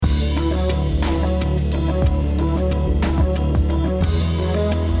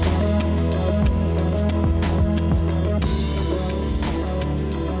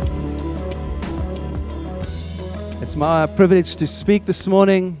It's my privilege to speak this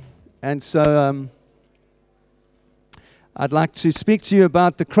morning, and so I'd like to speak to you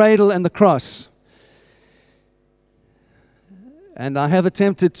about the cradle and the cross. And I have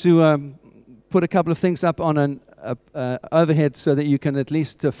attempted to put a couple of things up on an overhead so that you can at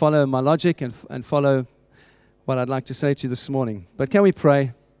least follow my logic and follow what I'd like to say to you this morning. But can we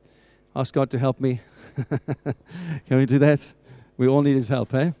pray? Ask God to help me. Can we do that? We all need His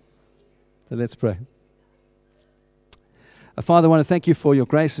help, eh? So let's pray. Father, I want to thank you for your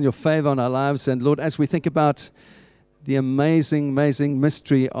grace and your favor on our lives. And Lord, as we think about the amazing, amazing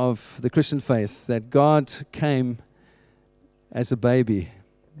mystery of the Christian faith, that God came as a baby,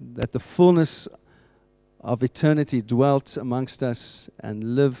 that the fullness of eternity dwelt amongst us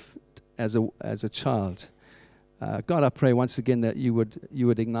and lived as a child. God, I pray once again that you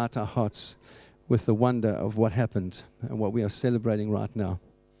would ignite our hearts with the wonder of what happened and what we are celebrating right now.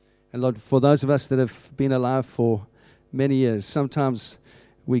 And Lord, for those of us that have been alive for many years, sometimes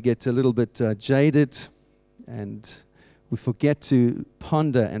we get a little bit jaded and we forget to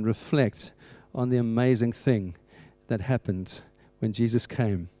ponder and reflect on the amazing thing that happened when Jesus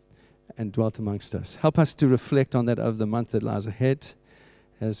came and dwelt amongst us. Help us to reflect on that over the month that lies ahead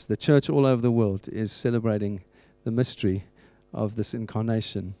as the church all over the world is celebrating the mystery of this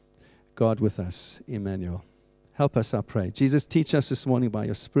incarnation, God with us, Emmanuel. Help us, I pray. Jesus, teach us this morning by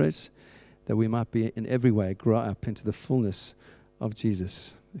your Spirit that we might be in every way grow up into the fullness of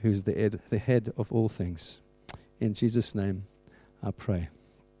Jesus, who's the head of all things. In Jesus' name, I pray.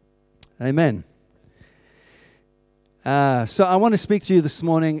 Amen. So I want to speak to you this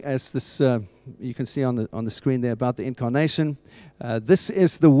morning as this, you can see on the screen there, about the incarnation. This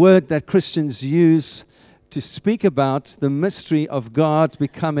is the word that Christians use to speak about the mystery of God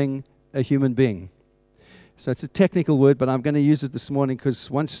becoming a human being. So it's a technical word, but I'm going to use it this morning because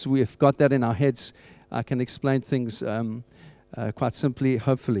once we've got that in our heads, I can explain things quite simply,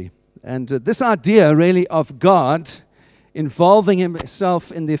 hopefully. And this idea, really, of God involving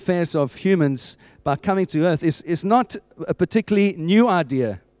himself in the affairs of humans by coming to earth is not a particularly new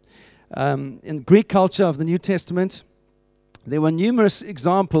idea. In Greek culture of the New Testament, there were numerous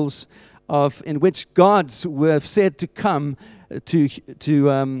examples in which gods were said to come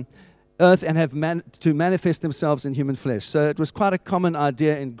to earth and have to manifest themselves in human flesh. So it was quite a common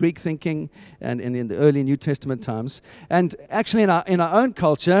idea in Greek thinking and in the early New Testament times. And actually in our own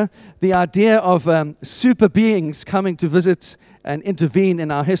culture, the idea of super beings coming to visit and intervene in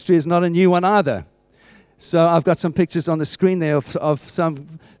our history is not a new one either. So I've got some pictures on the screen there of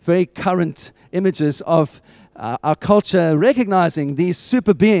some very current images of our culture recognizing these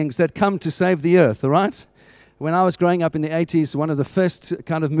super beings that come to save the earth, all right? When I was growing up in the 80s, one of the first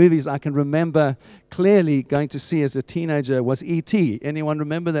kind of movies I can remember clearly going to see as a teenager was E.T. Anyone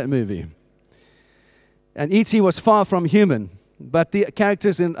remember that movie? And E.T. was far from human, but the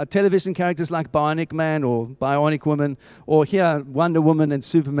characters in television characters like Bionic Man or Bionic Woman, or here Wonder Woman and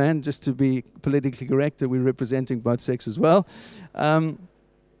Superman, just to be politically correct, that we're representing both sexes as well.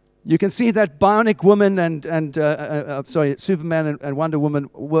 You can see that Bionic Woman and Superman and Wonder Woman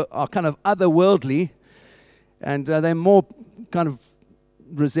are kind of otherworldly. And they more kind of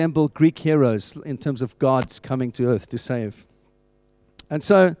resemble Greek heroes in terms of gods coming to earth to save. And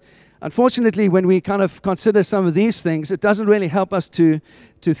so, unfortunately, when we kind of consider some of these things, it doesn't really help us to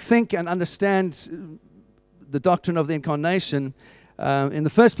think and understand the doctrine of the incarnation. In the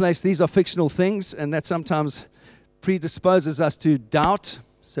first place, these are fictional things, and that sometimes predisposes us to doubt.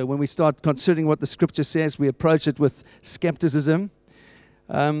 So when we start considering what the Scripture says, we approach it with skepticism.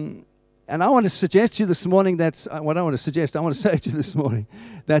 And I want to suggest to you this morning I want to say to you this morning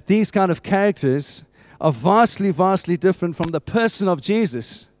that these kind of characters are vastly, vastly different from the person of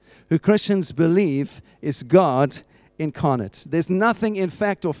Jesus, who Christians believe is God incarnate. There's nothing in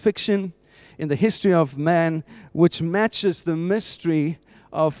fact or fiction in the history of man which matches the mystery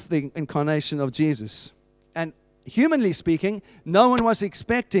of the incarnation of Jesus. And humanly speaking, no one was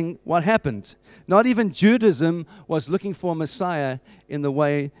expecting what happened. Not even Judaism was looking for a Messiah in the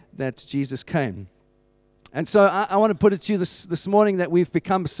way that Jesus came. And so I want to put it to you this morning that we've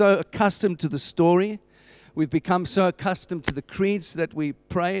become so accustomed to the story. We've become so accustomed to the creeds that we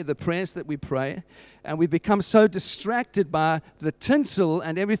pray, the prayers that we pray, and we've become so distracted by the tinsel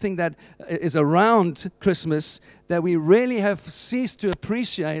and everything that is around Christmas that we really have ceased to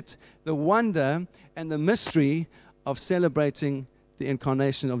appreciate the wonder and the mystery of celebrating the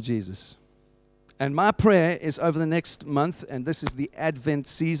incarnation of Jesus. And my prayer is over the next month, and this is the Advent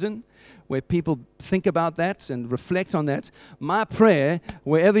season, where people think about that and reflect on that. My prayer,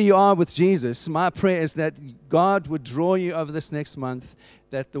 wherever you are with Jesus, my prayer is that God would draw you over this next month,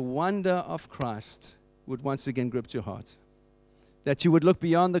 that the wonder of Christ would once again grip your heart. That you would look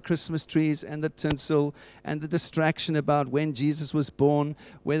beyond the Christmas trees and the tinsel and the distraction about when Jesus was born,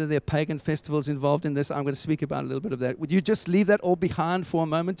 whether there are pagan festivals involved in this. I'm going to speak about a little bit of that. Would you just leave that all behind for a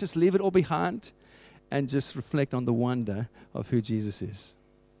moment? Just leave it all behind and just reflect on the wonder of who Jesus is.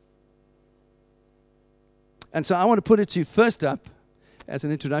 And so I want to put it to you first up as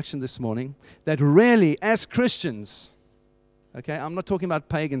an introduction this morning, that really, as Christians, okay, I'm not talking about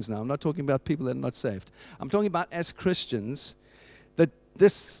pagans now. I'm not talking about people that are not saved. I'm talking about as Christians, that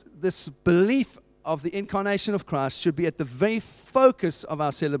this belief of the incarnation of Christ should be at the very focus of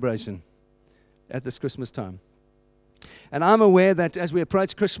our celebration at this Christmas time. And I'm aware that as we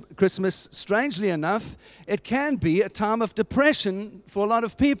approach Christmas, strangely enough, it can be a time of depression for a lot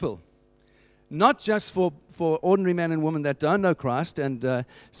of people. Not just for ordinary men and women that don't know Christ, and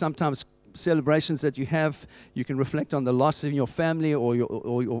sometimes celebrations that you have, you can reflect on the loss in your family or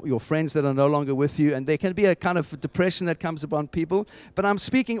your friends that are no longer with you, and there can be a kind of depression that comes upon people. But I'm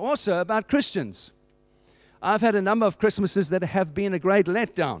speaking also about Christians. I've had a number of Christmases that have been a great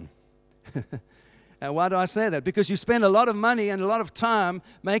letdown. And why do I say that? Because you spend a lot of money and a lot of time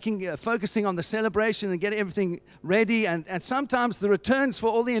focusing on the celebration and getting everything ready, and sometimes the returns for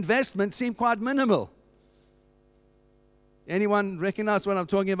all the investment seem quite minimal. Anyone recognize what I'm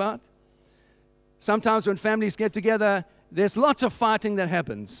talking about? Sometimes when families get together, there's lots of fighting that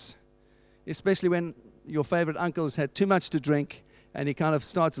happens, especially when your favorite uncle has had too much to drink and he kind of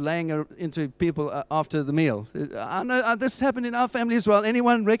starts laying into people after the meal. I know this happened in our family as well.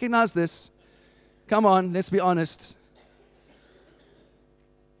 Anyone recognize this? Come on, let's be honest.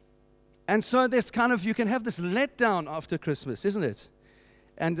 And so there's kind of, you can have this letdown after Christmas, isn't it?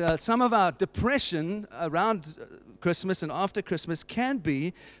 And some of our depression around Christmas and after Christmas can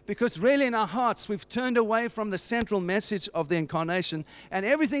be because really in our hearts we've turned away from the central message of the incarnation, and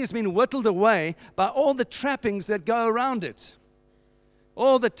everything has been whittled away by all the trappings that go around it.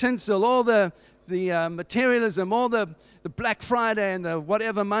 All the tinsel, all the materialism, all the Black Friday and the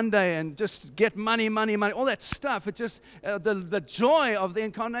whatever Monday, and just get money, all that stuff. It just, the joy of the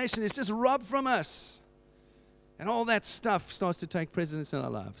incarnation is just robbed from us. And all that stuff starts to take precedence in our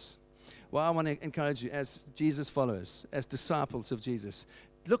lives. Well, I want to encourage you as Jesus followers, as disciples of Jesus,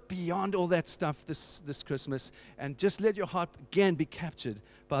 look beyond all that stuff this Christmas and just let your heart again be captured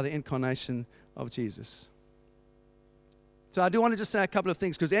by the incarnation of Jesus. So I do want to just say a couple of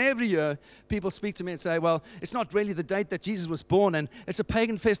things, because every year people speak to me and say, well, it's not really the date that Jesus was born and it's a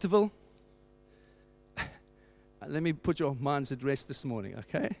pagan festival. Let me put your minds at rest this morning,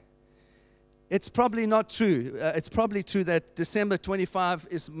 okay? It's probably not true. It's probably true that December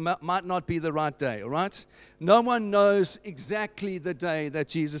 25 might not be the right day, all right? No one knows exactly the day that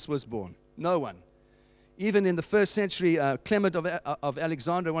Jesus was born. No one. Even in the first century, Clement of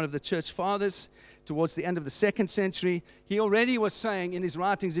Alexandria, one of the church fathers, towards the end of the second century, he already was saying in his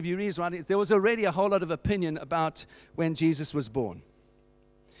writings, if you read his writings, there was already a whole lot of opinion about when Jesus was born.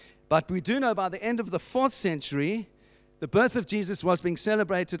 But we do know by the end of the 4th century, the birth of Jesus was being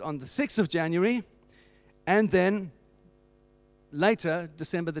celebrated on the 6th of January, and then later,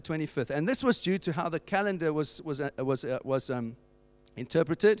 December the 25th. And this was due to how the calendar was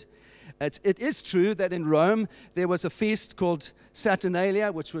interpreted. It is true that in Rome there was a feast called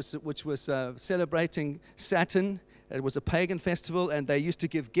Saturnalia, which was celebrating Saturn. It was a pagan festival, and they used to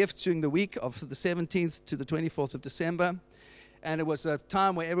give gifts during the week of the 17th to the 24th of December. And it was a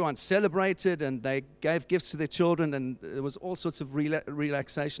time where everyone celebrated, and they gave gifts to their children, and there was all sorts of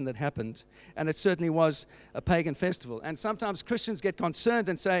relaxation that happened. And it certainly was a pagan festival. And sometimes Christians get concerned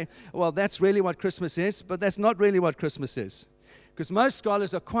and say, well, that's really what Christmas is, but that's not really what Christmas is. Because most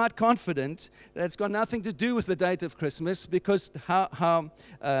scholars are quite confident that it's got nothing to do with the date of Christmas, because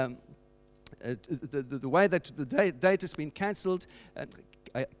the way that the date has been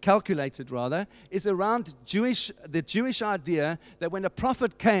calculated rather, is around the Jewish idea that when a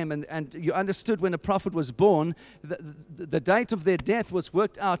prophet came, and you understood when a prophet was born, the date of their death was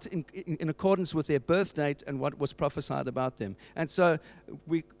worked out in accordance with their birth date and what was prophesied about them. And so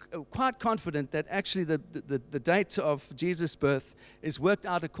we're quite confident that actually the date of Jesus' birth is worked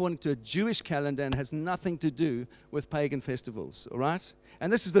out according to a Jewish calendar and has nothing to do with pagan festivals, all right?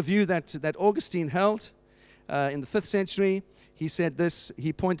 And this is the view that Augustine held in the 5th century. He said this,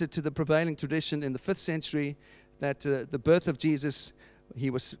 he pointed to the prevailing tradition in the 5th century that the birth of Jesus, he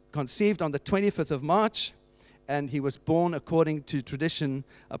was conceived on the 25th of March, and he was born according to tradition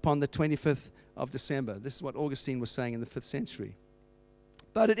upon the 25th of December. This is what Augustine was saying in the 5th century.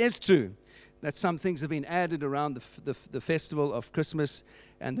 But it is true that some things have been added around the festival of Christmas,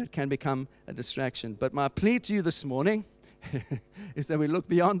 and that can become a distraction. But my plea to you this morning is that we look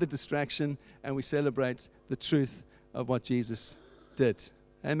beyond the distraction and we celebrate the truth of what Jesus did.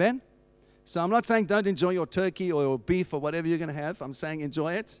 Amen? So I'm not saying don't enjoy your turkey or your beef or whatever you're going to have. I'm saying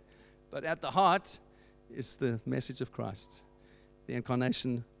enjoy it. But at the heart is the message of Christ, the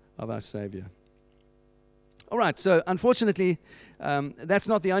incarnation of our Savior. All right, so unfortunately, that's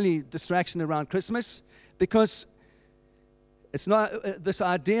not the only distraction around Christmas, because it's not this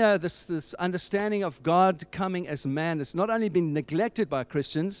idea, this understanding of God coming as man. It's not only been neglected by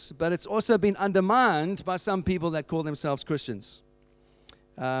Christians, but it's also been undermined by some people that call themselves Christians.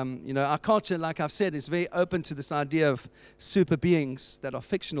 Our culture, like I've said, is very open to this idea of super beings that are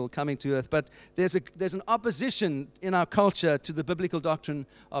fictional coming to earth. But there's an opposition in our culture to the biblical doctrine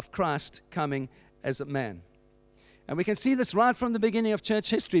of Christ coming as a man. And we can see this right from the beginning of church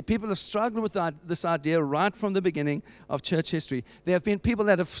history. People have struggled with this idea right from the beginning of church history. There have been people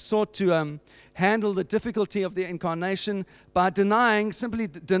that have sought to handle the difficulty of the incarnation by simply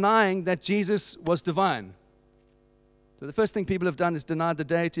denying that Jesus was divine. So the first thing people have done is denied the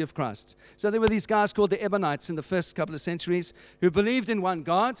deity of Christ. So there were these guys called the Ebionites in the first couple of centuries who believed in one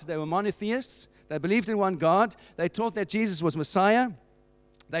God. They were monotheists. They believed in one God. They taught that Jesus was Messiah.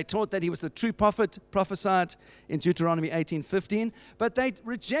 They taught that he was the true prophet prophesied in Deuteronomy 18:15, but they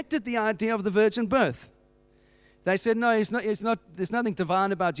rejected the idea of the virgin birth. They said, no, he's not, there's nothing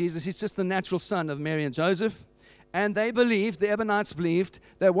divine about Jesus. He's just the natural son of Mary and Joseph. And they believed, the Ebionites believed,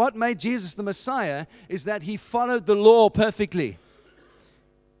 that what made Jesus the Messiah is that he followed the law perfectly.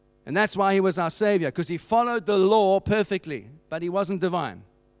 And that's why he was our Savior, because he followed the law perfectly, but he wasn't divine.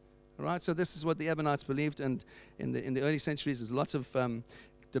 All right, so this is what the Ebionites believed, and in the early centuries, there's lots of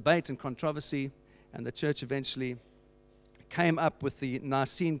debate and controversy, and the church eventually came up with the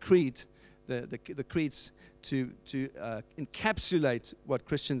Nicene Creed, the creeds to encapsulate what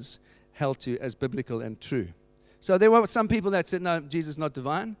Christians held to as biblical and true. So there were some people that said, no, Jesus is not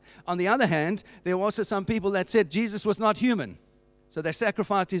divine. On the other hand, there were also some people that said Jesus was not human. So they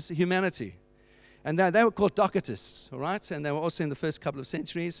sacrificed his humanity. And they were called Docetists, all right? And they were also in the first couple of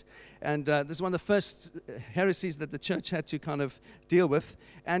centuries. And this is one of the first heresies that the church had to kind of deal with.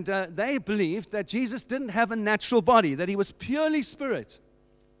 And they believed that Jesus didn't have a natural body, that he was purely spirit.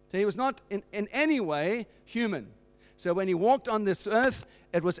 So he was not in any way human. So when he walked on this earth,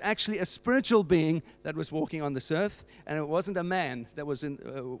 it was actually a spiritual being that was walking on this earth. And it wasn't a man that was in,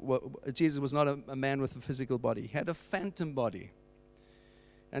 Jesus was not a man with a physical body. He had a phantom body.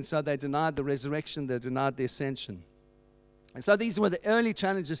 And so they denied the resurrection, they denied the ascension. And so these were the early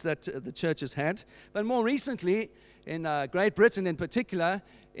challenges that the churches had. But more recently, in Great Britain in particular,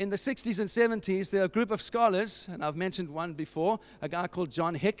 in the 60s and 70s, there were a group of scholars, and I've mentioned one before, a guy called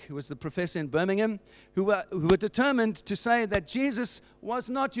John Hick, who was the professor in Birmingham, who were determined to say that Jesus was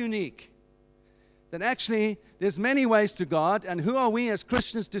not unique. That actually, there's many ways to God, and who are we as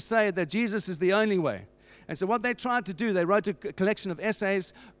Christians to say that Jesus is the only way? And so what they tried to do, they wrote a collection of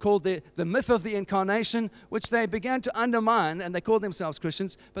essays called the Myth of the Incarnation, which they began to undermine, and they called themselves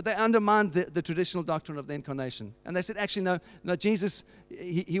Christians, but they undermined the traditional doctrine of the Incarnation. And they said, actually, no, Jesus,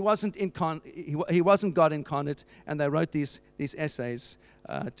 he wasn't he wasn't God incarnate, and they wrote these essays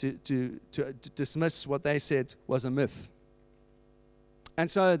to dismiss what they said was a myth. And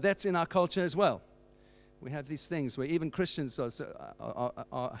so that's in our culture as well. We have these things where even Christians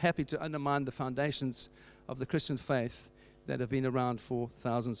are happy to undermine the foundations of the Christian faith that have been around for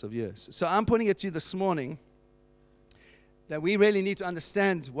thousands of years. So I'm putting it to you this morning that we really need to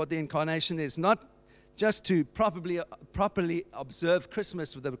understand what the incarnation is, not just to properly observe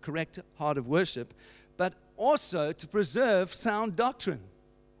Christmas with the correct heart of worship, but also to preserve sound doctrine,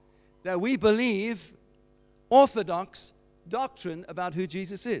 that we believe orthodox doctrine about who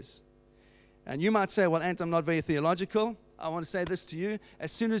Jesus is. And you might say, well, Ant, I'm not very theological. I want to say this to you.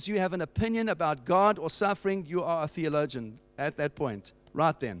 As soon as you have an opinion about God or suffering, you are a theologian at that point,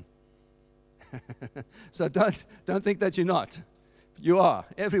 right then. So don't think that you're not. You are.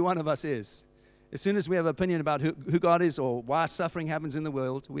 Every one of us is. As soon as we have an opinion about who God is or why suffering happens in the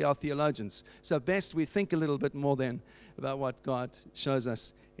world, we are theologians. So best we think a little bit more then about what God shows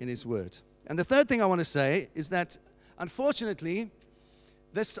us in His Word. And the third thing I want to say is that, unfortunately,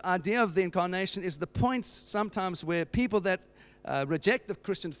 this idea of the incarnation is the point sometimes where people that reject the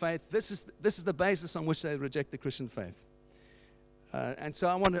Christian faith, this is the basis on which they reject the Christian faith. And so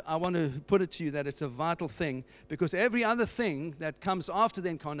I want to put it to you that it's a vital thing, because every other thing that comes after the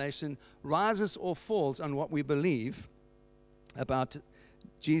incarnation rises or falls on what we believe about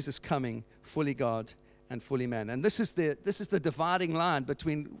Jesus coming fully God and fully man. And this is the dividing line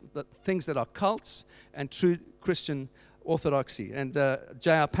between the things that are cults and true Christian orthodoxy. And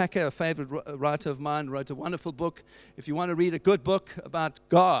J.I. Packer, a favorite writer of mine, wrote a wonderful book. If you want to read a good book about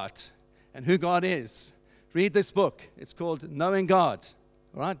God and who God is, read this book. It's called Knowing God.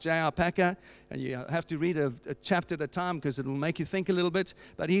 All right, J.I. Packer, and you have to read a chapter at a time because it will make you think a little bit.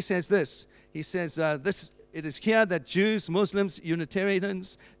 But he says this. He says, it is here that Jews, Muslims,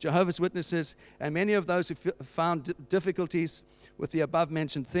 Unitarians, Jehovah's Witnesses, and many of those who found difficulties with the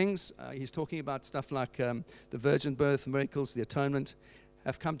above-mentioned things, he's talking about stuff like the virgin birth, miracles, the atonement,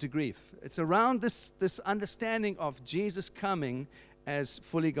 have come to grief. It's around this understanding of Jesus coming as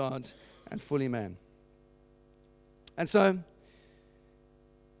fully God and fully man. And so,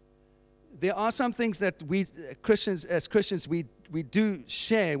 there are some things that we Christians, we do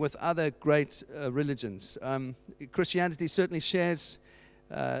share with other great religions. Christianity certainly shares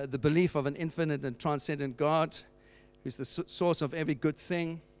the belief of an infinite and transcendent God who's the source of every good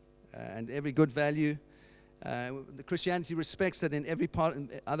thing and every good value. The Christianity respects that in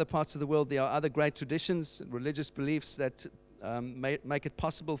other parts of the world there are other great traditions and religious beliefs that make it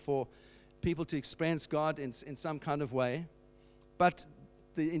possible for people to experience God in some kind of way. But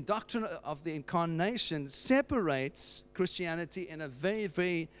the doctrine of the incarnation separates Christianity in a very,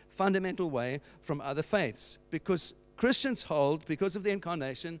 very fundamental way from other faiths. Because Christians hold, because of the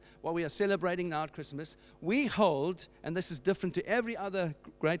incarnation, what we are celebrating now at Christmas, we hold, and this is different to every other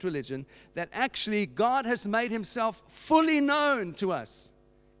great religion, that actually God has made himself fully known to us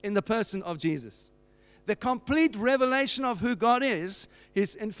in the person of Jesus. The complete revelation of who God is,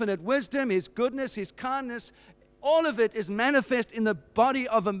 his infinite wisdom, his goodness, his kindness, all of it is manifest in the body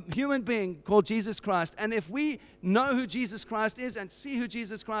of a human being called Jesus Christ. And if we know who Jesus Christ is and see who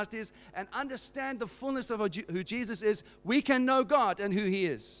Jesus Christ is and understand the fullness of who Jesus is, we can know God and who he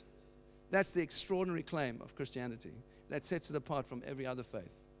is. That's the extraordinary claim of Christianity that sets it apart from every other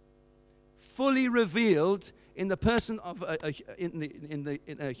faith. Fully revealed in the person of in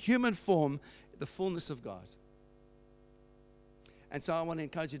a human form, the fullness of God. And so I want to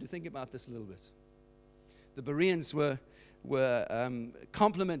encourage you to think about this a little bit. The Bereans were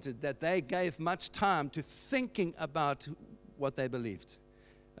complimented that they gave much time to thinking about what they believed.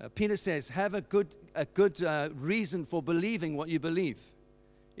 Peter says, have a good reason for believing what you believe.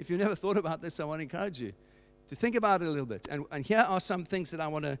 If you've never thought about this, I want to encourage you to think about it a little bit. And here are some things that I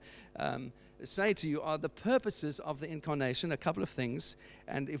want to say to you are the purposes of the incarnation, a couple of things.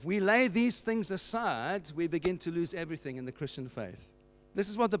 And if we lay these things aside, we begin to lose everything in the Christian faith. This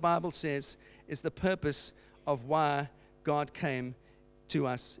is what the Bible says is the purpose of why God came to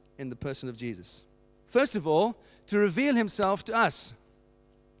us in the person of Jesus. First of all, to reveal himself to us.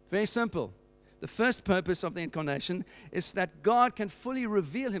 Very simple. The first purpose of the incarnation is that God can fully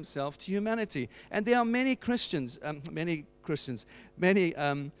reveal himself to humanity. And there are many many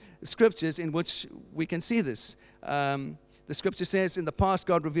scriptures in which we can see this. The scripture says, in the past,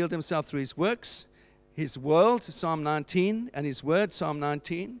 God revealed himself through his works, his world, Psalm 19, and his word, Psalm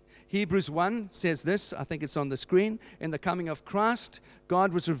 19. Hebrews 1 says this, I think it's on the screen. In the coming of Christ,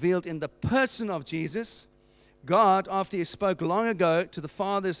 God was revealed in the person of Jesus. God, after he spoke long ago to the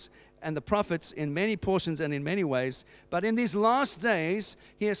fathers and the prophets in many portions and in many ways, but in these last days,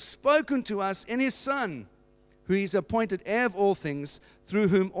 he has spoken to us in his Son, who he's appointed heir of all things, through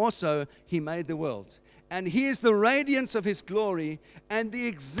whom also he made the world. And he is the radiance of his glory and the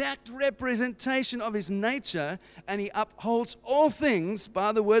exact representation of his nature, and he upholds all things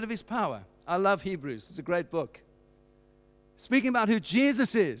by the word of his power. I love Hebrews. It's a great book. Speaking about who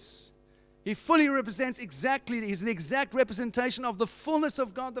Jesus is, he fully represents he's the exact representation of the fullness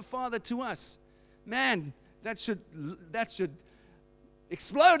of God the Father to us. Man, that should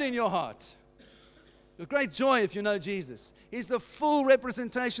explode in your heart. With great joy if you know Jesus. He's the full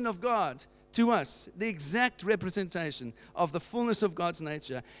representation of God to us, the exact representation of the fullness of God's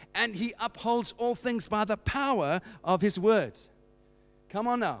nature, and he upholds all things by the power of his word. Come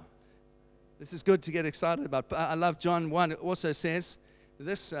on now. This is good to get excited about. I love John 1. It also says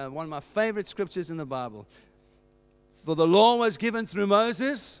this, one of my favorite scriptures in the Bible. For the law was given through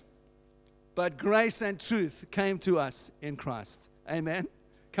Moses, but grace and truth came to us in Christ. Amen.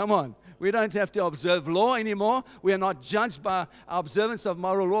 Come on. We don't have to observe law anymore. We are not judged by our observance of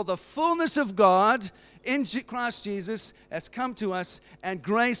moral law. The fullness of God in Christ Jesus has come to us, and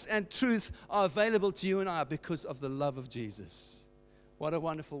grace and truth are available to you and I because of the love of Jesus. What a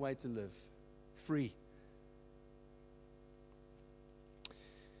wonderful way to live. Free.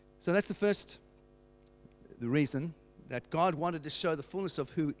 So that's the reason that God wanted to show the fullness of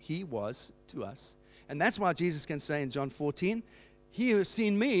who he was to us. And that's why Jesus can say in John 14, he who has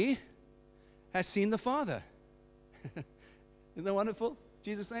seen me has seen the Father. Isn't that wonderful?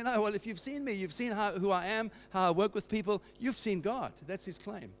 Jesus saying, no, well, if you've seen me, you've seen who I am, how I work with people, you've seen God. That's his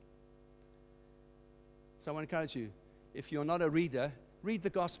claim. So I want to encourage you, if you're not a reader, read the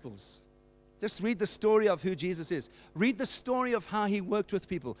Gospels. Just read the story of who Jesus is. Read the story of how he worked with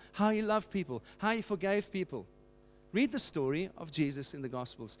people, how he loved people, how he forgave people. Read the story of Jesus in the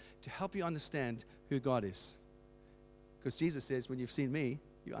Gospels to help you understand who God is. Because Jesus says, when you've seen me,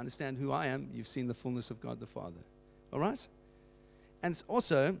 you understand who I am, you've seen the fullness of God the Father. All right? And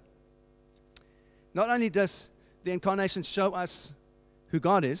also, not only does the incarnation show us who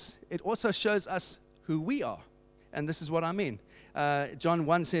God is, it also shows us who we are. And this is what I mean. John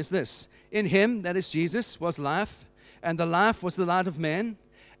 1 says this, in him, that is Jesus, was life, and the life was the light of men,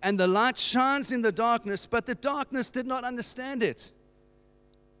 and the light shines in the darkness, but the darkness did not understand it.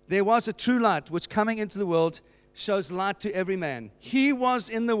 There was a true light, which coming into the world shows light to every man. He was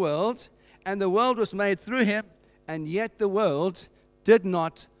in the world, and the world was made through him, and yet the world did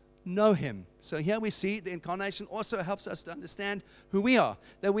not know him. So here we see the incarnation also helps us to understand who we are,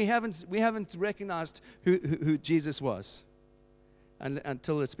 that we haven't recognized who Jesus was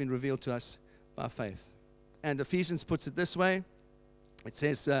until it's been revealed to us by faith. And Ephesians puts it this way. It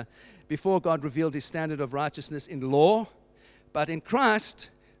says, before God revealed his standard of righteousness in law, but in Christ,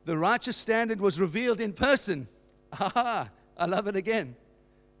 the righteous standard was revealed in person. I love it again.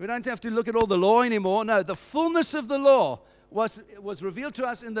 We don't have to look at all the law anymore. No, the fullness of the law was revealed to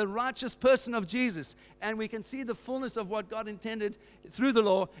us in the righteous person of Jesus. And we can see the fullness of what God intended through the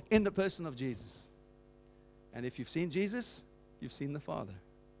law in the person of Jesus. And if you've seen Jesus, you've seen the Father.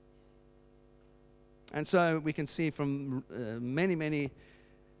 And so we can see from many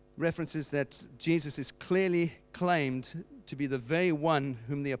references that Jesus is clearly claimed to be the very one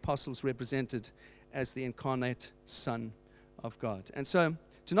whom the apostles represented as the incarnate Son of God. And so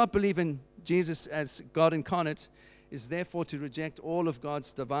to not believe in Jesus as God incarnate is therefore to reject all of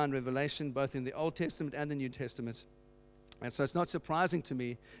God's divine revelation, both in the Old Testament and the New Testament. And so it's not surprising to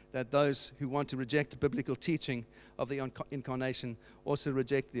me that those who want to reject biblical teaching of the incarnation also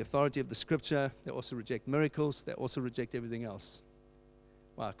reject the authority of the Scripture. They also reject miracles. They also reject everything else.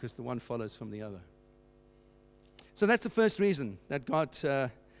 Why? Because the one follows from the other. So that's the first reason that God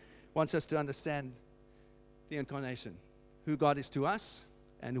wants us to understand the incarnation, who God is to us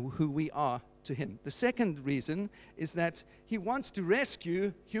and who we are to him. The second reason is that he wants to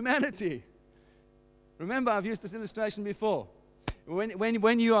rescue humanity. Remember, I've used this illustration before.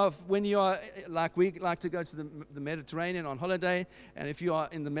 When you are like we like to go to the Mediterranean on holiday, and if you are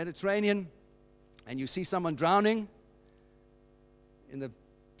in the Mediterranean and you see someone drowning in the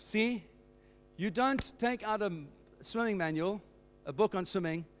sea, you don't take out a swimming manual, a book on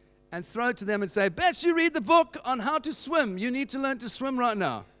swimming, and throw it to them and say, "Bet you read the book on how to swim. You need to learn to swim right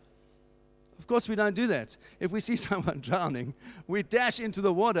now." Of course, we don't do that. If we see someone drowning, we dash into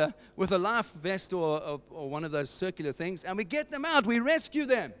the water with a life vest or one of those circular things, and we get them out. We rescue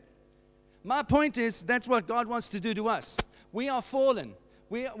them. My point is, that's what God wants to do to us. We are fallen.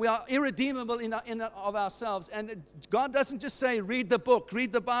 We are irredeemable in of ourselves. And God doesn't just say, read the book,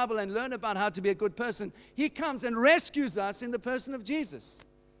 read the Bible, and learn about how to be a good person. He comes and rescues us in the person of Jesus.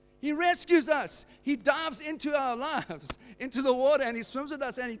 He rescues us. He dives into our lives, into the water, and he swims with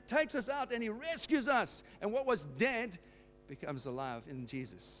us, and he takes us out, and he rescues us. And what was dead becomes alive in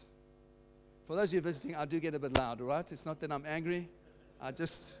Jesus. For those of you visiting, I do get a bit loud, all right? It's not that I'm angry.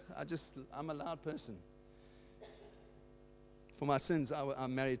 I'm a loud person. For my sins,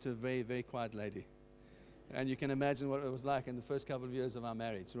 I'm married to a very, very quiet lady. And you can imagine what it was like in the first couple of years of our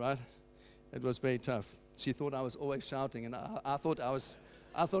marriage, right? It was very tough. She thought I was always shouting, and I thought I was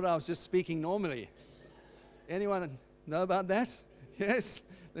just speaking normally. Anyone know about that? Yes?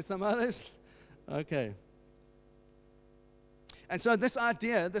 There's some others? Okay. And so this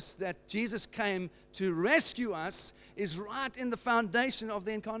idea, that Jesus came to rescue us, is right in the foundation of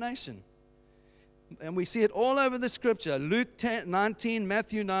the incarnation. And we see it all over the Scripture. Luke 10:19,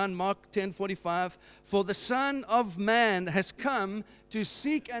 Matthew 9, Mark 10:45. For the Son of Man has come to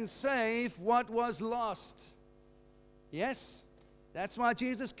seek and save what was lost. Yes? That's why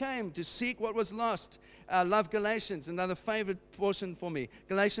Jesus came, to seek what was lost. I love Galatians, another favorite portion for me.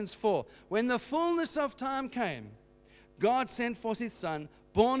 Galatians 4. When the fullness of time came, God sent forth his Son,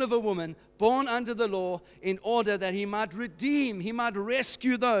 born of a woman, born under the law, in order that he might redeem, he might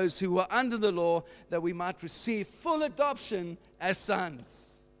rescue those who were under the law, that we might receive full adoption as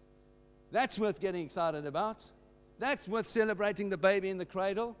sons. That's worth getting excited about. That's worth celebrating the baby in the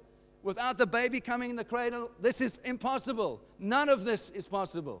cradle. Without the baby coming in the cradle, this is impossible. None of this is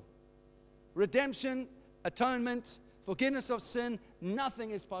possible. Redemption, atonement, forgiveness of sin,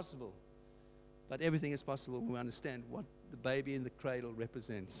 nothing is possible. But everything is possible when we understand the baby in the cradle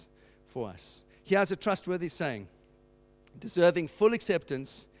represents for us. Here's a trustworthy saying, deserving full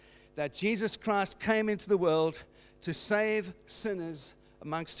acceptance, that Jesus Christ came into the world to save sinners,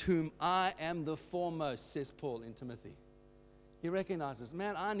 amongst whom I am the foremost, says Paul in Timothy. He recognizes,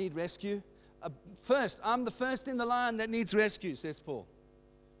 man, I need rescue. I'm the first in the line that needs rescue, says Paul.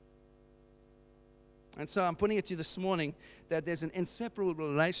 And so I'm putting it to you this morning that there's an inseparable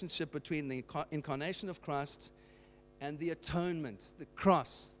relationship between the incarnation of Christ and the atonement, the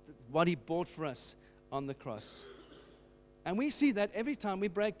cross, what he bought for us on the cross. And we see that every time we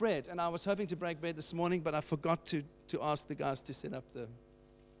break bread. And I was hoping to break bread this morning, but I forgot to ask the guys to set up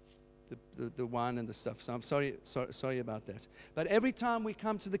the wine and the stuff. So I'm sorry about that. But every time we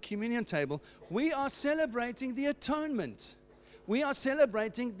come to the communion table, we are celebrating the atonement. We are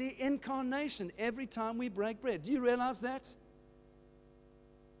celebrating the incarnation every time we break bread. Do you realize that?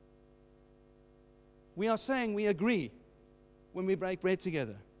 We are saying we agree when we break bread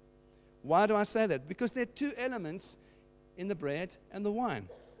together. Why do I say that? Because there are two elements in the bread and the wine.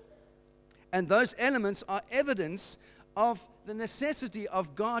 And those elements are evidence of the necessity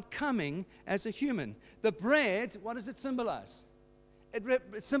of God coming as a human. The bread, what does it symbolize?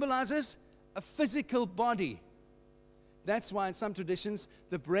 It symbolizes a physical body. That's why in some traditions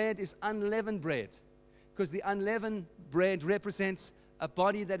the bread is unleavened bread, because the unleavened bread represents a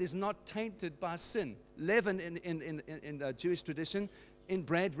body that is not tainted by sin. Leaven in the Jewish tradition in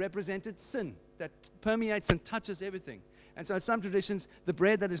bread represented sin that permeates and touches everything. And so in some traditions, the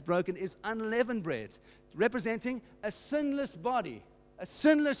bread that is broken is unleavened bread, representing a sinless body, a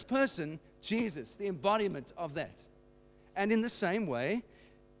sinless person, Jesus, the embodiment of that. And in the same way,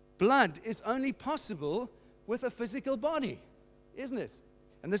 blood is only possible with a physical body, isn't it?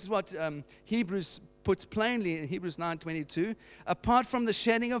 And this is what Hebrews puts plainly in Hebrews 9:22. Apart from the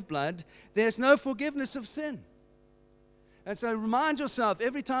shedding of blood, there's no forgiveness of sin. And so remind yourself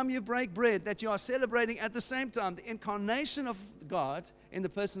every time you break bread that you are celebrating at the same time the incarnation of God in the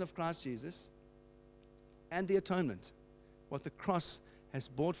person of Christ Jesus and the atonement, what the cross has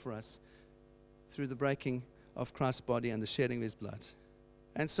bought for us through the breaking of Christ's body and the shedding of his blood.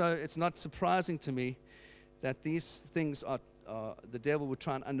 And so it's not surprising to me that these things are, the devil would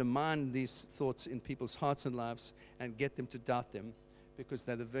try and undermine these thoughts in people's hearts and lives and get them to doubt them, because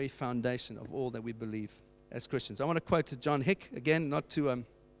they're the very foundation of all that we believe as Christians. I want to quote to John Hick, again, not to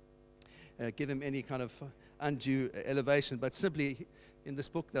give him any kind of undue elevation, but simply in this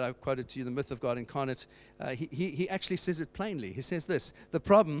book that I quoted to you, The Myth of God Incarnate, he actually says it plainly. He says this: the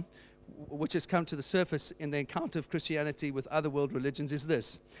problem which has come to the surface in the encounter of Christianity with other world religions is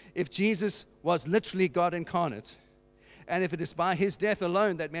this: if Jesus was literally God incarnate, and if it is by his death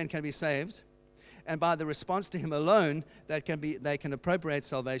alone that man can be saved, and by the response to him alone they can appropriate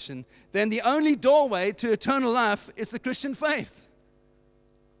salvation, then the only doorway to eternal life is the Christian faith.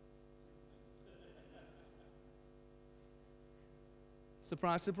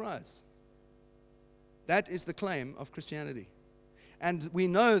 Surprise, surprise. That is the claim of Christianity. And we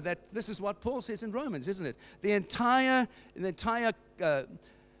know that this is what Paul says in Romans, isn't it? The entire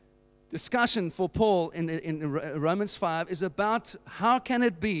discussion for Paul in Romans 5 is about how can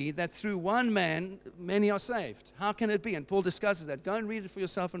it be that through one man many are saved? How can it be? And Paul discusses that. Go and read it for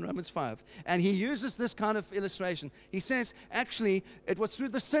yourself in Romans 5. And he uses this kind of illustration. He says, actually, it was through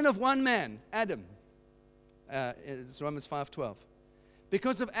the sin of one man, Adam. It's Romans 5:12.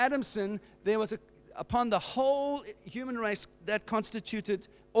 Because of Adam's sin, there was upon the whole human race that constituted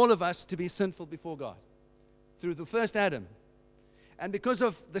all of us to be sinful before God through the first Adam. And because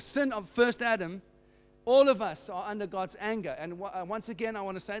of the sin of first Adam, all of us are under God's anger. And once again, I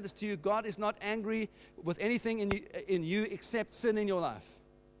want to say this to you: God is not angry with anything in you except sin in your life.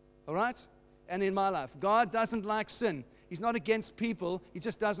 All right? And in my life. God doesn't like sin. He's not against people. He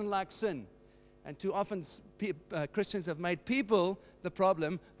just doesn't like sin. And too often Christians have made people the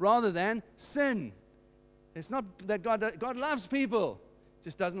problem rather than sin. It's not that God loves people,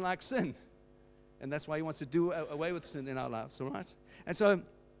 just doesn't like sin. And that's why he wants to do away with sin in our lives, all right? And so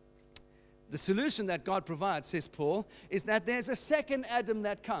the solution that God provides, says Paul, is that there's a second Adam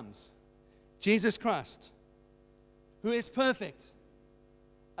that comes, Jesus Christ, who is perfect,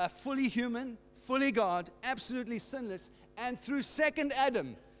 a fully human, fully God, absolutely sinless. And through second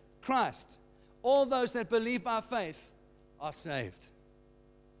Adam, Christ, all those that believe by faith are saved.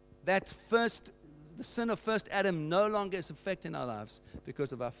 The sin of first Adam no longer is affecting our lives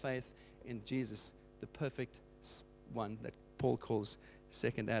because of our faith in Jesus, the perfect one that Paul calls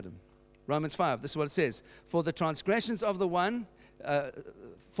second Adam. Romans 5, this is what it says. For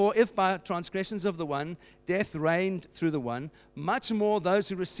if by transgressions of the one, death reigned through the one, much more those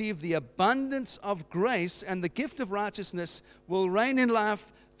who receive the abundance of grace and the gift of righteousness will reign in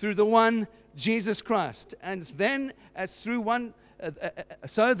life through the one, Jesus Christ. And then, as through one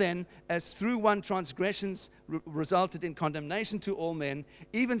transgressions resulted in condemnation to all men,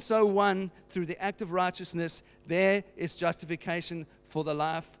 even so one through the act of righteousness, there is justification for the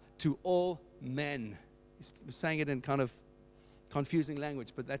life to all men. He's saying it in kind of confusing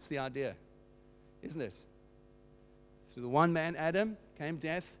language, but that's the idea, isn't it? Through the one man, Adam, came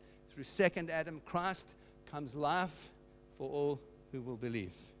death. Through second Adam, Christ, comes life for all who will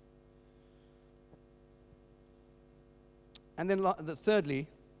believe. And then thirdly,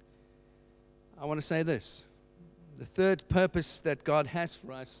 I want to say this. The third purpose that God has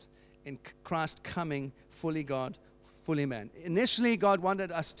for us in Christ coming, fully God, fully man. Initially, God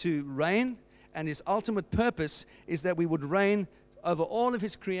wanted us to reign, and his ultimate purpose is that we would reign over all of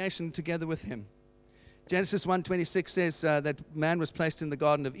his creation together with him. Genesis 1:26 says that man was placed in the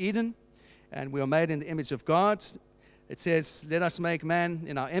Garden of Eden, and we are made in the image of God. It says, let us make man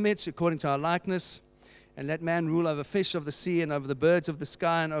in our image according to our likeness, and let man rule over fish of the sea and over the birds of the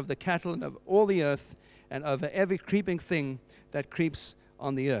sky and over the cattle and over all the earth and over every creeping thing that creeps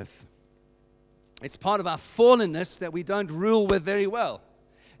on the earth. It's part of our fallenness that we don't rule with very well.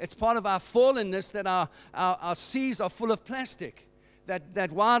 It's part of our fallenness that our seas are full of plastic,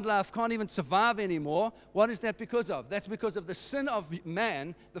 that wildlife can't even survive anymore. What is that because of? That's because of the sin of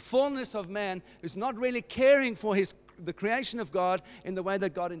man, the fallenness of man, who's not really caring for the creation of God in the way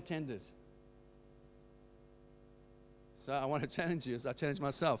that God intended. So I want to challenge you, as I challenge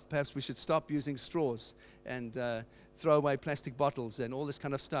myself. Perhaps we should stop using straws and throw away plastic bottles and all this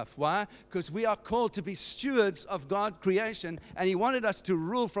kind of stuff. Why? Because we are called to be stewards of God's creation, and he wanted us to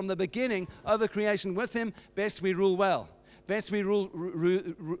rule from the beginning over creation with him. Best we rule well. Best we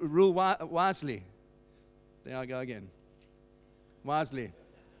rule wisely. There I go again. Wisely.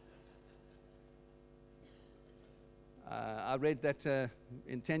 I read that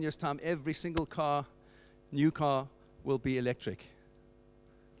in 10 years' time, every single new car, will be electric.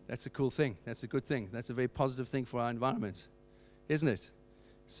 That's a cool thing. That's a good thing. That's a very positive thing for our environment, isn't it?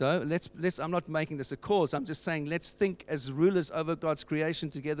 So let's. I'm not making this a cause. I'm just saying let's think as rulers over God's creation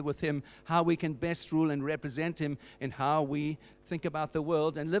together with him, how we can best rule and represent him in how we think about the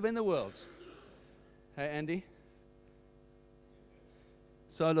world and live in the world. Hey, Andy?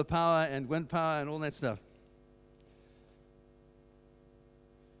 Solar power and wind power and all that stuff.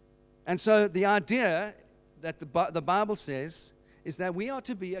 And so the idea that the Bible says is that we are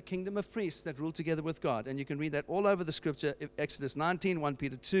to be a kingdom of priests that rule together with God. And you can read that all over the scripture, Exodus 19, 1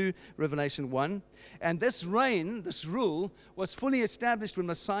 Peter 2, Revelation 1. And this reign, this rule, was fully established when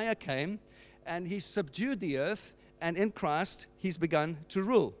Messiah came, and he subdued the earth, and in Christ, he's begun to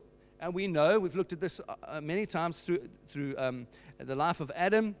rule. And we know, we've looked at this many times through the life of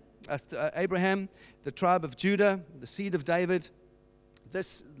Adam, Abraham, the tribe of Judah, the seed of David.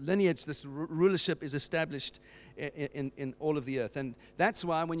 This lineage, this rulership is established in all of the earth. And that's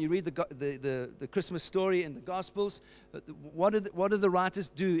why when you read the Christmas story in the Gospels, what do the writers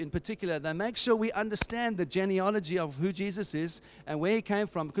do in particular? They make sure we understand the genealogy of who Jesus is and where he came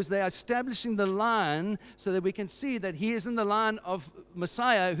from, because they are establishing the line so that we can see that he is in the line of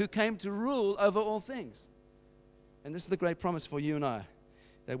Messiah who came to rule over all things. And this is the great promise for you and I,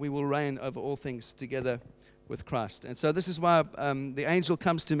 that we will reign over all things together with Christ. And so this is why the angel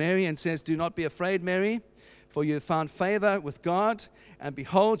comes to Mary and says, do not be afraid, Mary, for you have found favor with God, and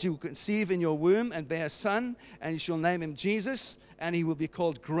behold, you will conceive in your womb and bear a son, and you shall name him Jesus, and he will be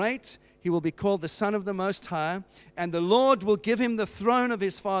called Great. He will be called the Son of the Most High, and the Lord will give him the throne of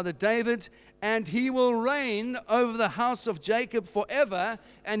his father David, and he will reign over the house of Jacob forever,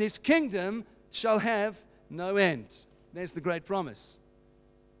 and his kingdom shall have no end. There's the great promise.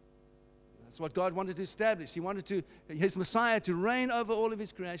 That's what God wanted to establish. He wanted his Messiah to reign over all of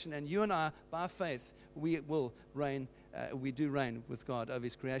his creation. And you and I, by faith, we will reign. We do reign with God over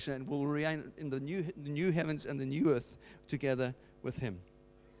his creation. And we'll reign in the new heavens and the new earth together with him.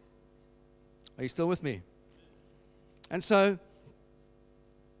 Are you still with me? And so,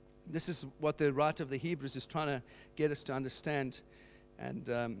 this is what the writer of the Hebrews is trying to get us to understand.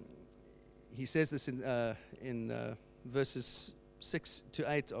 And he says this in verses 6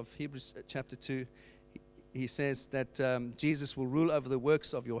 to 8 of Hebrews chapter 2, he says that Jesus will rule over the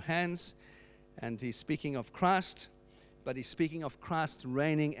works of your hands, and he's speaking of Christ, but he's speaking of Christ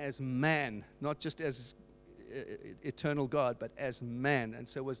reigning as man, not just as eternal God, but as man. And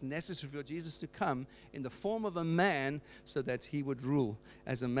so it was necessary for Jesus to come in the form of a man so that he would rule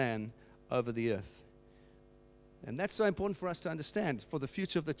as a man over the earth. And that's so important for us to understand for the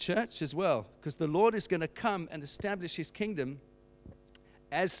future of the church as well, because the Lord is going to come and establish his kingdom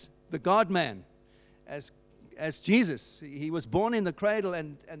as the God-man, as Jesus. He was born in the cradle,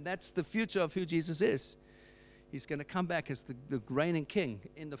 and that's the future of who Jesus is. He's going to come back as the reigning king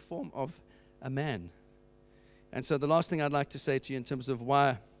in the form of a man. And so the last thing I'd like to say to you in terms of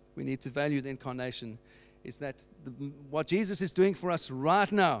why we need to value the incarnation is that what Jesus is doing for us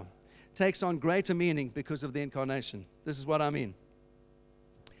right now takes on greater meaning because of the incarnation. This is what I mean.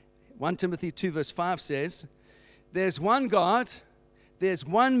 1 Timothy 2 verse 5 says, there's one God, there's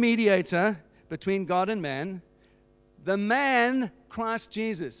one mediator between God and man, the man Christ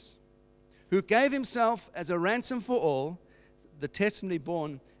Jesus, who gave himself as a ransom for all, the testimony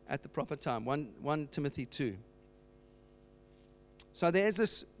born at the proper time. 1 Timothy 2. So there is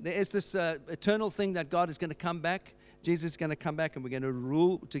this eternal thing that God is going to come back. Jesus is going to come back and we're going to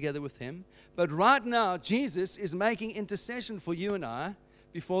rule together with him. But right now, Jesus is making intercession for you and I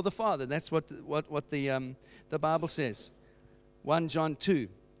before the Father. That's what the Bible says. 1 John 2.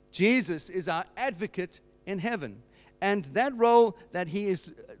 Jesus is our advocate in heaven. And that role that he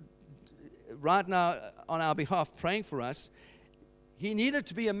is right now on our behalf praying for us, he needed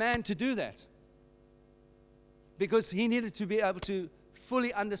to be a man to do that. Because he needed to be able to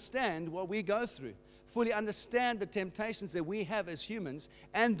fully understand what we go through, fully understand the temptations that we have as humans,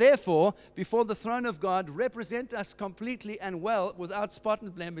 and therefore, before the throne of God, represent us completely and well, without spot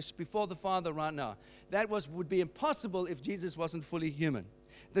and blemish, before the Father right now. That would be impossible if Jesus wasn't fully human.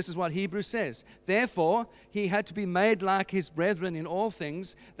 This is what Hebrews says. Therefore, he had to be made like his brethren in all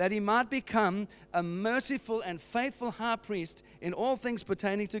things, that he might become a merciful and faithful high priest in all things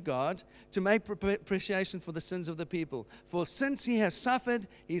pertaining to God, to make propitiation for the sins of the people. For since he has suffered,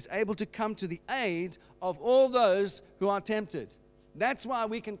 he is able to come to the aid of all those who are tempted. That's why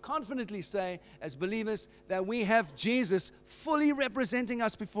we can confidently say, as believers, that we have Jesus fully representing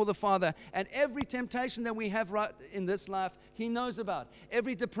us before the Father. And every temptation that we have right in this life, he knows about.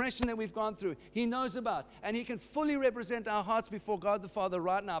 Every depression that we've gone through, he knows about. And he can fully represent our hearts before God the Father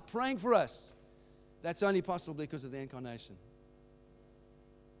right now, praying for us. That's only possible because of the incarnation.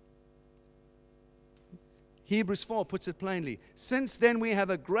 Hebrews 4 puts it plainly. Since then we have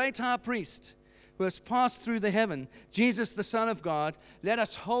a great high priest who has passed through the heaven, Jesus the Son of God, let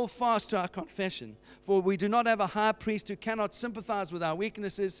us hold fast to our confession. For we do not have a high priest who cannot sympathize with our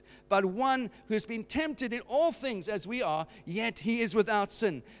weaknesses, but one who has been tempted in all things as we are, yet he is without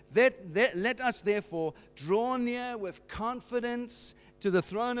sin. Let us therefore draw near with confidence to the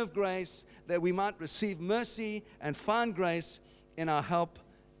throne of grace, that we might receive mercy and find grace in our help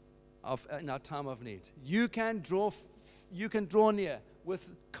in our time of need. You can draw near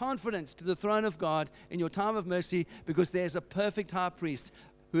with confidence to the throne of God in your time of mercy, because there's a perfect high priest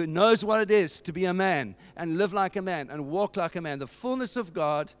who knows what it is to be a man and live like a man and walk like a man. The fullness of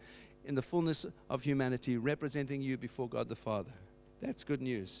God in the fullness of humanity, representing you before God the Father. That's good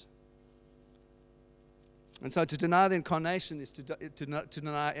news. And so to deny the incarnation is to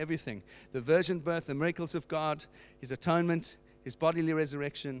deny everything. The virgin birth, the miracles of God, his atonement, his bodily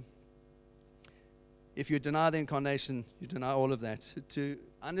resurrection. If you deny the incarnation, you deny all of that. To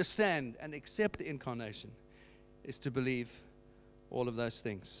understand and accept the incarnation is to believe all of those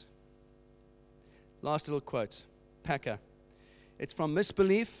things. Last little quote, Packer. It's from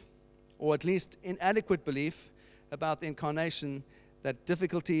misbelief, or at least inadequate belief, about the incarnation that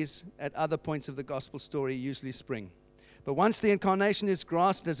difficulties at other points of the gospel story usually spring. But once the incarnation is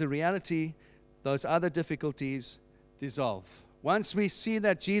grasped as a reality, those other difficulties dissolve. Once we see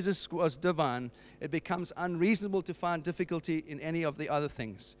that Jesus was divine, it becomes unreasonable to find difficulty in any of the other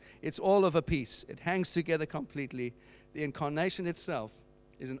things. It's all of a piece. It hangs together completely. The incarnation itself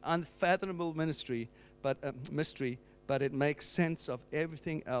is an unfathomable mystery, but it makes sense of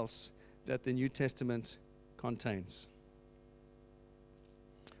everything else that the New Testament contains.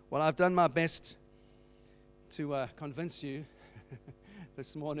 Well, I've done my best to convince you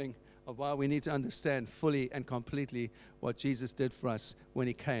this morning of why we need to understand fully and completely what Jesus did for us when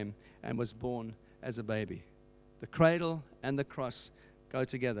he came and was born as a baby. The cradle and the cross go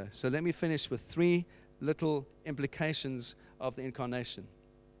together. So let me finish with 3 little implications of the incarnation.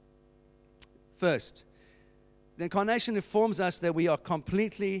 First, the incarnation informs us that we are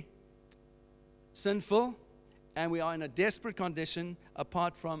completely sinful and we are in a desperate condition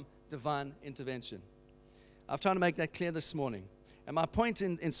apart from divine intervention. I've tried to make that clear this morning. And my point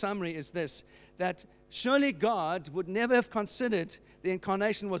in summary is this, that surely God would never have considered the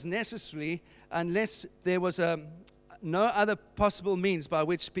incarnation was necessary unless there was no other possible means by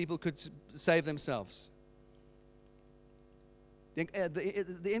which people could save themselves.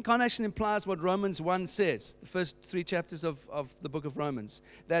 The incarnation implies what Romans 1 says, the first 3 chapters of the book of Romans,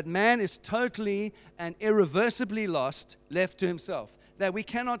 that man is totally and irreversibly lost, left to himself, that we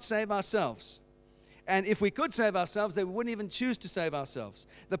cannot save ourselves. And if we could save ourselves, then we wouldn't even choose to save ourselves.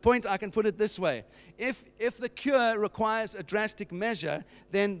 The point, I can put it this way. If the cure requires a drastic measure,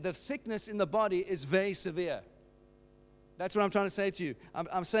 then the sickness in the body is very severe. That's what I'm trying to say to you.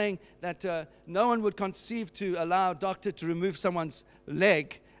 I'm saying that no one would conceive to allow a doctor to remove someone's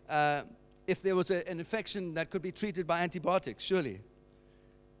leg if there was an infection that could be treated by antibiotics, surely.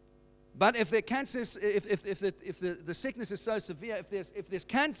 But if the cancer, if the sickness is so severe, if there's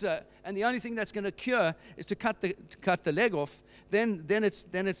cancer and the only thing that's going to cure is to cut the leg off, then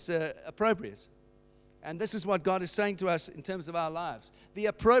it's appropriate. And this is what God is saying to us in terms of our lives. The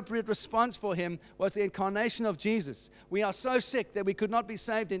appropriate response for him was the incarnation of Jesus. We are so sick that we could not be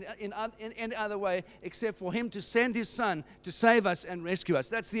saved in any other way except for him to send his son to save us and rescue us.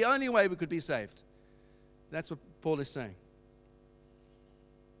 That's the only way we could be saved. That's what Paul is saying.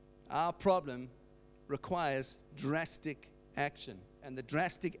 Our problem requires drastic action. And the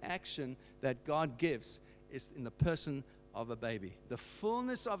drastic action that God gives is in the person of a baby. The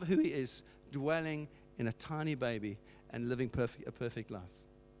fullness of who he is dwelling in a tiny baby and living a perfect life.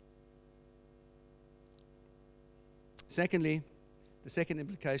 Secondly, the second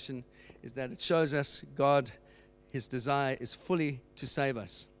implication is that it shows us God, his desire is fully to save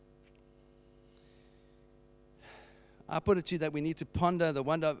us. I put it to you that we need to ponder the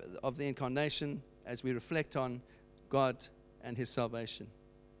wonder of the incarnation as we reflect on God and his salvation.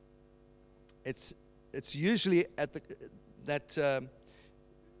 It's usually that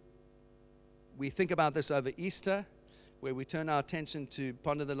we think about this over Easter, where we turn our attention to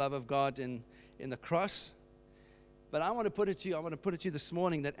ponder the love of God in the cross. But I want to put it to you this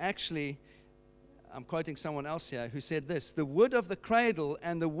morning that actually, I'm quoting someone else here who said this: the wood of the cradle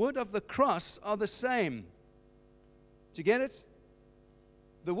and the wood of the cross are the same. Do you get it?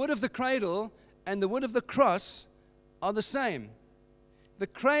 The wood of the cradle and the wood of the cross are the same. The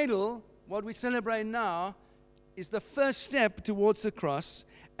cradle, what we celebrate now, is the first step towards the cross,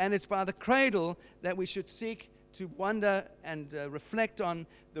 and it's by the cradle that we should seek to wonder and reflect on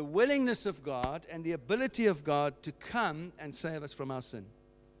the willingness of God and the ability of God to come and save us from our sin.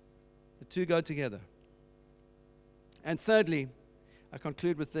 The two go together. And thirdly, I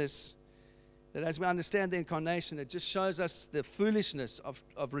conclude with this, that as we understand the incarnation, it just shows us the foolishness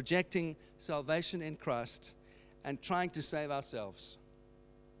of rejecting salvation in Christ and trying to save ourselves.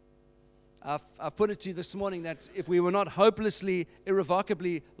 I've put it to you this morning that if we were not hopelessly,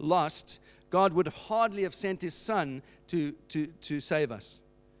 irrevocably lost, God would hardly have sent his son to save us.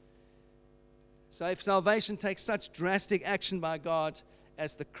 So if salvation takes such drastic action by God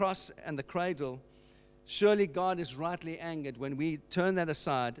as the cross and the cradle, surely God is rightly angered when we turn that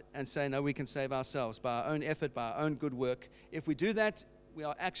aside and say, no, we can save ourselves by our own effort, by our own good work. If we do that, we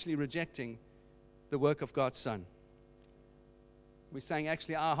are actually rejecting the work of God's Son. We're saying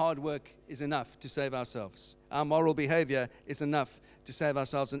actually our hard work is enough to save ourselves. Our moral behavior is enough to save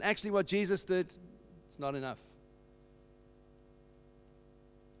ourselves. And actually what Jesus did, it's not enough.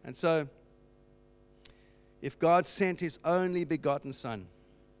 And so, if God sent his only begotten Son,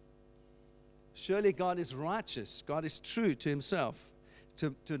 surely God is righteous, God is true to himself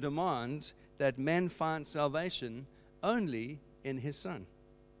to demand that men find salvation only in his Son.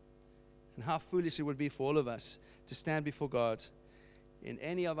 And how foolish it would be for all of us to stand before God in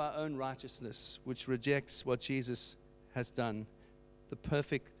any of our own righteousness which rejects what Jesus has done, the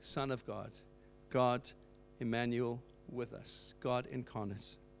perfect Son of God, God Emmanuel with us, God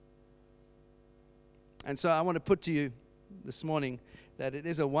incarnate. And so I want to put to you this morning that it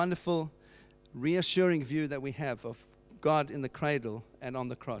is a wonderful, reassuring view that we have of God in the cradle and on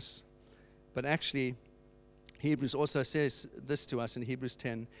the cross. But actually, Hebrews also says this to us in Hebrews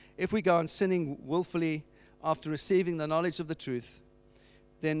 10. If we go on sinning willfully after receiving the knowledge of the truth,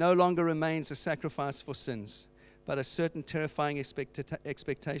 there no longer remains a sacrifice for sins, but a certain terrifying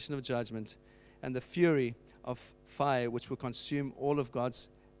expectation of judgment and the fury of fire which will consume all of God's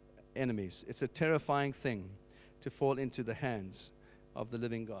enemies. It's a terrifying thing to fall into the hands of the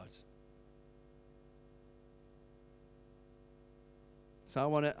living God. So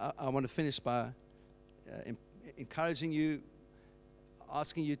I want to finish by encouraging you,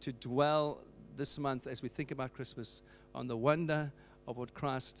 asking you to dwell this month as we think about Christmas on the wonder of what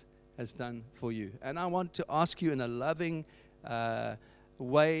Christ has done for you. And I want to ask you in a loving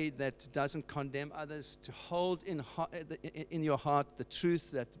way that doesn't condemn others to hold in your heart the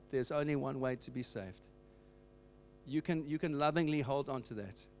truth that there's only one way to be saved. You can lovingly hold on to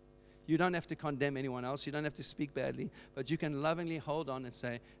that. You don't have to condemn anyone else. You don't have to speak badly, but you can lovingly hold on and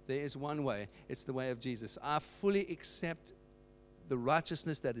say, there is one way. It's the way of Jesus. I fully accept the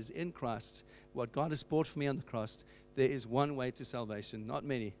righteousness that is in Christ, what God has bought for me on the cross. There is one way to salvation, not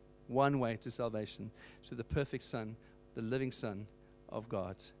many. One way to salvation, to the perfect Son, the living Son of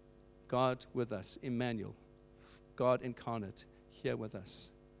God. God with us, Emmanuel, God incarnate, here with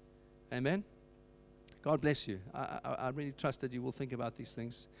us. Amen? God bless you. I really trust that you will think about these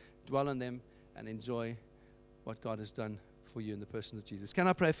things, dwell on them, and enjoy what God has done for you in the person of Jesus. Can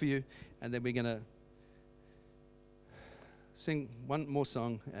I pray for you? And then we're going to sing one more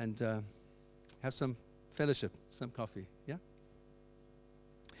song and have some fellowship, some coffee. Yeah?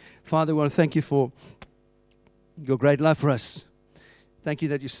 Father, we want to thank you for your great love for us. Thank you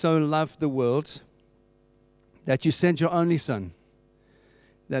that you so loved the world that you sent your only Son,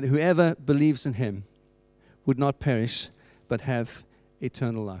 that whoever believes in him would not perish but have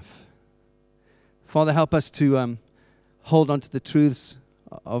eternal life. Father, help us to hold on to the truths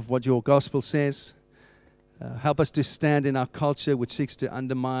of what your gospel says. Help us to stand in our culture which seeks to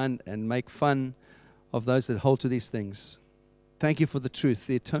undermine and make fun of those that hold to these things. Thank you for the truth,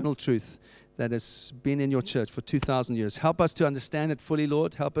 the eternal truth that has been in your church for 2,000 years. Help us to understand it fully,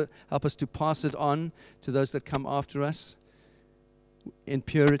 Lord. Help us to pass it on to those that come after us in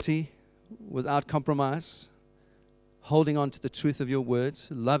purity, without compromise, holding on to the truth of your words,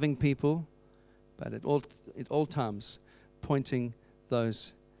 loving people, but at all times pointing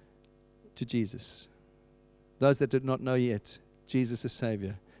those to Jesus. Those that did not know yet Jesus as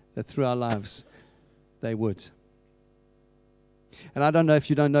Savior, that through our lives they would. And I don't know if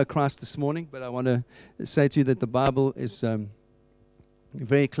you don't know Christ this morning, but I want to say to you that the Bible is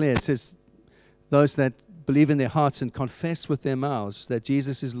very clear. It says, those that believe in their hearts and confess with their mouths that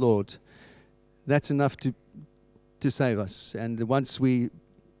Jesus is Lord, that's enough to save us. And once we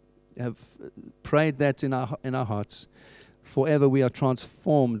have prayed that in our hearts, forever we are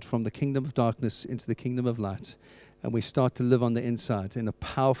transformed from the kingdom of darkness into the kingdom of light. And we start to live on the inside in a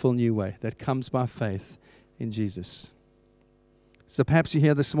powerful new way that comes by faith in Jesus. So perhaps you're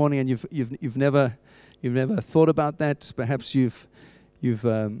here this morning and you've never thought about that. Perhaps you've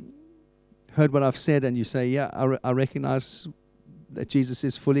heard what I've said and you say, yeah, I recognize that Jesus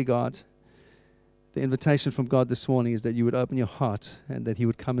is fully God. The invitation from God this morning is that you would open your heart and that he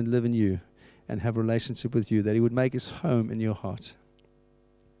would come and live in you and have a relationship with you, that he would make his home in your heart.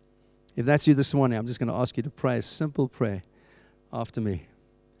 If that's you this morning, I'm just going to ask you to pray a simple prayer after me.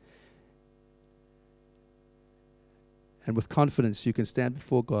 And with confidence, you can stand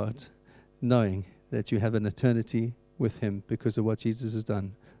before God knowing that you have an eternity with him because of what Jesus has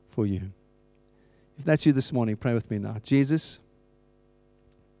done for you. If that's you this morning, pray with me now. Jesus,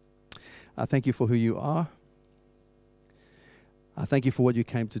 I thank you for who you are. I thank you for what you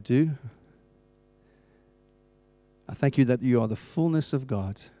came to do. I thank you that you are the fullness of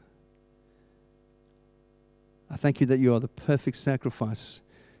God. I thank you that you are the perfect sacrifice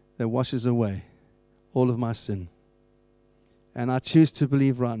that washes away all of my sin. And I choose to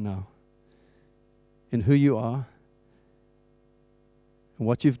believe right now in who you are and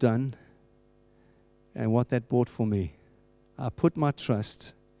what you've done and what that bought for me. I put my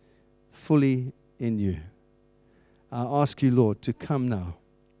trust fully in you. I ask you, Lord, to come now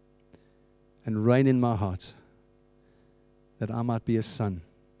and reign in my heart, that I might be a son,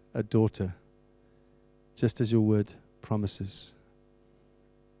 a daughter, just as your word promises.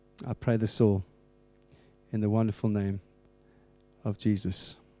 I pray this all in the wonderful name of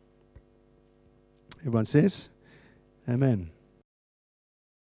Jesus. Everyone says, Amen.